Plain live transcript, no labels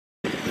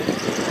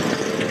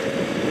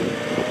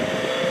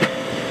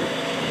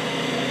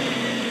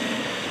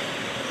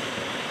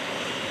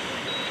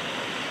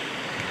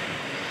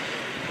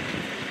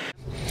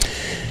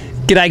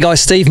G'day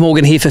guys, Steve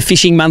Morgan here for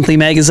Fishing Monthly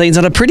Magazines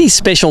on a pretty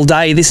special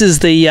day. This is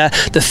the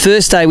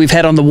first day we've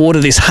had on the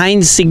water this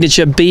Haines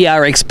Signature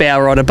BRX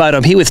bow rider boat.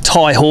 I'm here with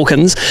Ty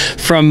Hawkins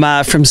from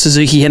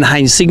Suzuki and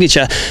Haines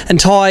Signature. And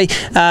Ty,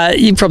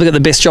 you've probably got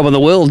the best job in the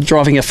world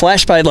driving a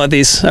flash boat like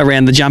this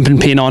around the jumping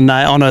pin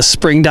on a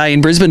spring day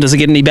in Brisbane. Does it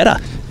get any better?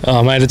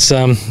 Oh mate, it's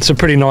a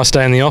pretty nice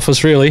day in the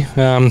office really. It's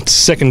the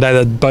second day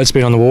the boat's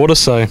been on the water,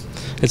 so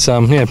it's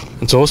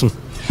it's awesome.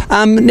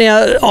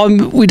 Now,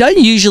 we don't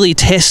usually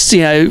test,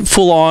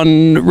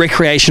 full-on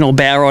recreational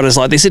bow riders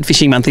like this at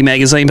Fishing Monthly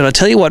Magazine, but I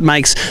tell you what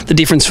makes the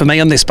difference for me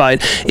on this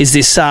boat is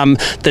this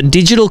the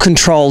digital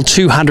control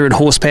 200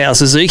 horsepower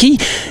Suzuki.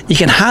 You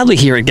can hardly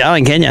hear it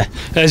going, can you?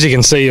 As you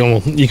can see,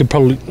 you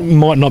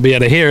might not be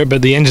able to hear it,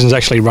 but the engine's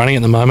actually running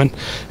at the moment,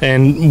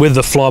 and with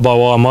the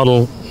fly-by-wire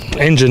model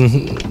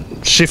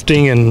engine,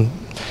 shifting and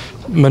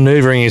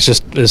manoeuvring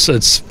is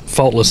it's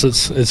faultless.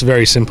 It's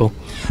very simple.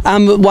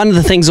 One of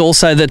the things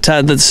also that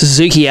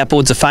Suzuki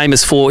outboards are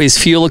famous for is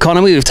fuel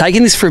economy. We've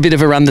taken this for a bit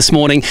of a run this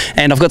morning,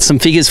 and I've got some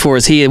figures for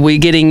us here. We're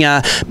getting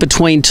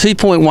between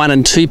 2.1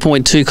 and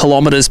 2.2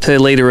 kilometres per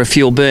litre of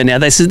fuel burn. Now,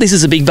 this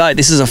is a big boat.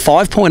 This is a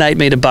 5.8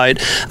 metre boat.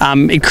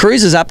 It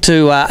cruises up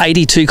to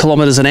 82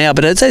 kilometres an hour,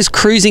 but it's those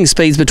cruising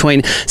speeds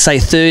between, say,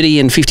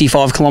 30 and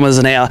 55 kilometres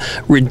an hour.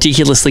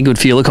 Ridiculously good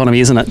fuel economy,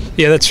 isn't it?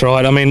 Yeah, that's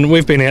right. I mean,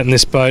 we've been out in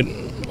this boat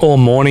all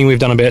morning. We've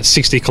done about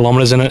 60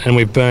 kilometres in it, and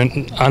we've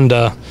burnt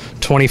under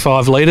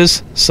 25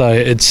 litres, so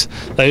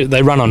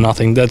they run on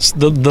nothing. That's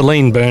the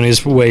lean burn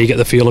is where you get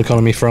the fuel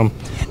economy from.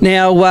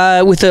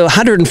 Now, with a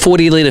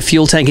 140 litre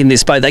fuel tank in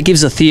this boat, that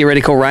gives a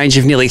theoretical range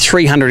of nearly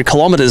 300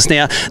 kilometres.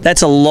 Now,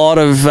 that's a lot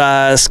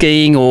of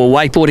skiing or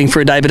wakeboarding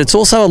for a day, but it's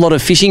also a lot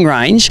of fishing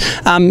range.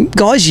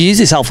 Guys use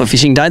this hull for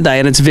fishing, don't they?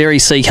 And it's very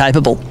sea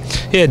capable.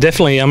 Yeah,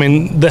 definitely. I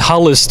mean, the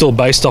hull is still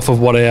based off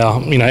of what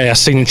our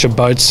signature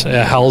boats,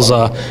 our hulls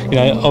are.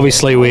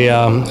 Obviously we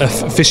are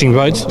fishing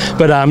boats,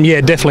 but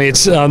yeah, definitely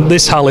it's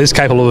this hull is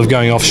capable of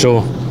going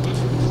offshore.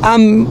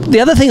 The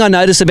other thing I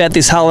notice about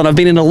this hull, and I've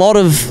been in a lot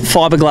of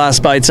fiberglass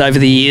boats over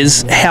the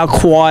years, how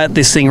quiet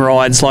this thing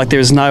rides. Like,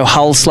 there's no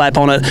hull slap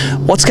on it.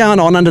 What's going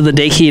on under the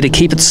deck here to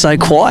keep it so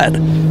quiet?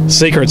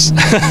 Secrets.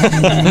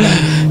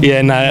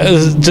 Yeah,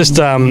 no,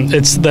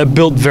 they're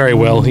built very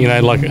well.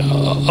 Like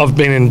I've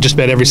been in just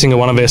about every single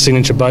one of our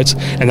signature boats,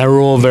 and they're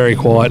all very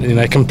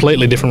quiet.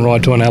 Completely different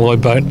ride to an alloy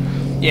boat.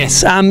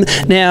 Yes.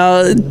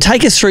 Now,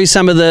 take us through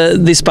some of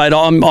this boat.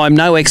 I'm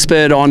no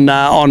expert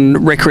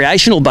on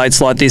recreational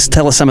boats like this.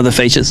 Tell us some of the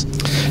features.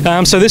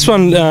 So this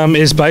one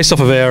is based off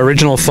of our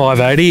original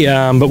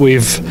 580, but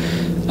we've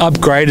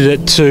upgraded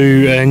it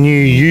to a new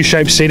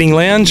U-shaped seating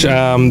lounge.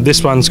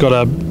 This one's got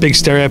a big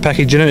stereo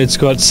package in it. It's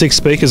got 6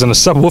 speakers and a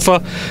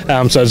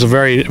subwoofer, so it's a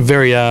very,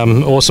 very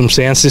awesome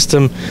sound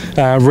system.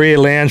 Rear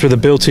lounge with a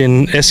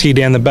built-in esky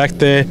down the back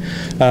there.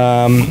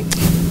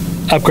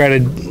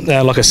 Upgraded,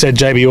 like I said,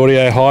 JB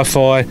Audio,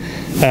 hi-fi,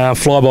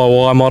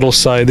 fly-by-wire model,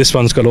 so this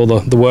one's got all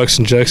the works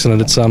and jerks in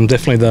it. It's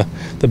definitely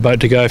the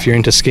boat to go if you're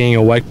into skiing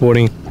or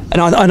wakeboarding.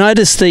 And I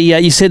noticed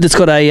you said it's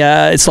got a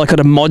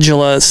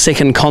modular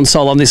second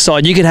console on this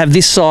side. You could have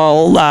this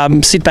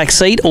style sit back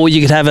seat, or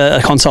you could have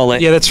a console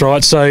there. Yeah, that's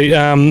right. So,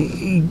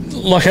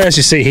 like as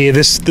you see here,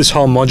 this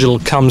whole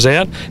module comes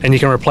out, and you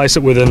can replace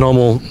it with a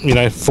normal,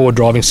 forward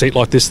driving seat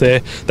like this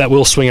there. That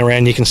will swing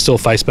around. You can still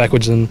face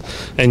backwards and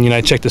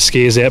check the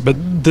skiers out. But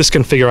this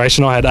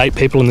configuration, I had 8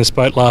 people in this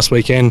boat last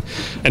weekend,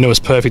 and it was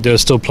perfect. There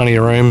was still plenty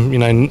of room.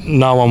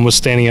 No one was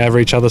standing over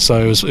each other,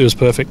 so it was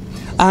perfect.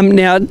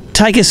 Now,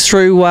 take us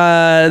through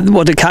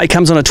it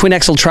comes on a twin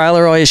axle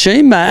trailer, I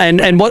assume,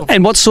 and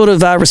what sort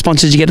of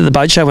response did you get at the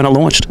boat show when it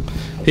launched?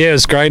 Yeah, it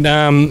was great.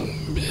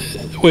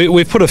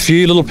 We've put a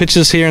few little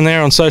pictures here and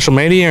there on social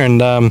media,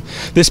 and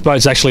this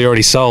boat's actually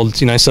already sold.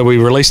 So we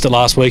released it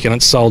last week and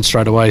it's sold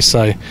straight away.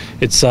 So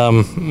it's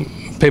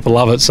people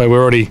love it. So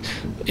we're already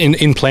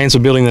in plans for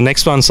building the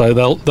next one, so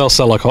they'll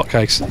sell like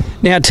hotcakes.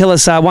 Now, tell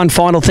us one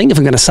final thing. If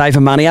I'm going to save my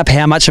money up,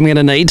 how much I'm going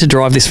to need to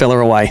drive this fella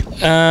away?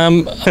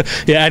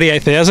 Yeah,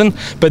 88,000.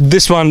 But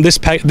this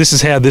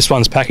is how this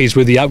one's packaged,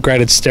 with the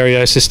upgraded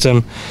stereo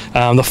system,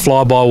 the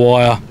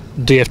fly-by-wire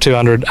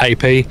DF200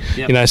 AP.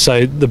 Yep.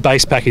 So the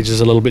base package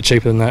is a little bit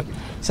cheaper than that.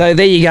 So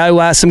there you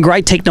go, some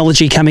great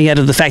technology coming out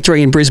of the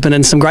factory in Brisbane,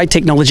 and some great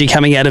technology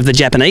coming out of the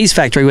Japanese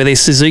factory where these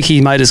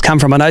Suzuki motors come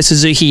from. I know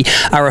Suzuki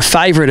are a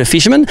favourite of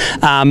fishermen,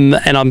 and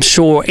I'm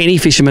sure any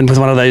fisherman with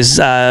one of those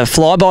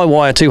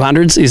fly-by-wire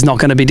 200s is not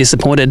going to be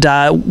disappointed.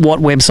 What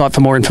website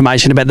for more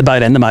information about the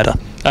boat and the motor?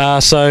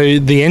 So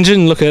the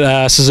engine, look at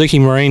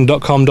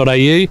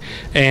suzukimarine.com.au,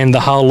 and the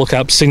hull, look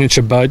up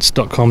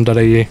signatureboats.com.au.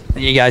 There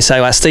you go.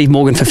 So Steve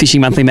Morgan for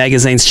Fishing Monthly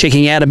Magazine's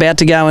checking out, about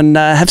to go and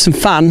have some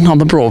fun on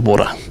the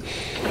Broadwater.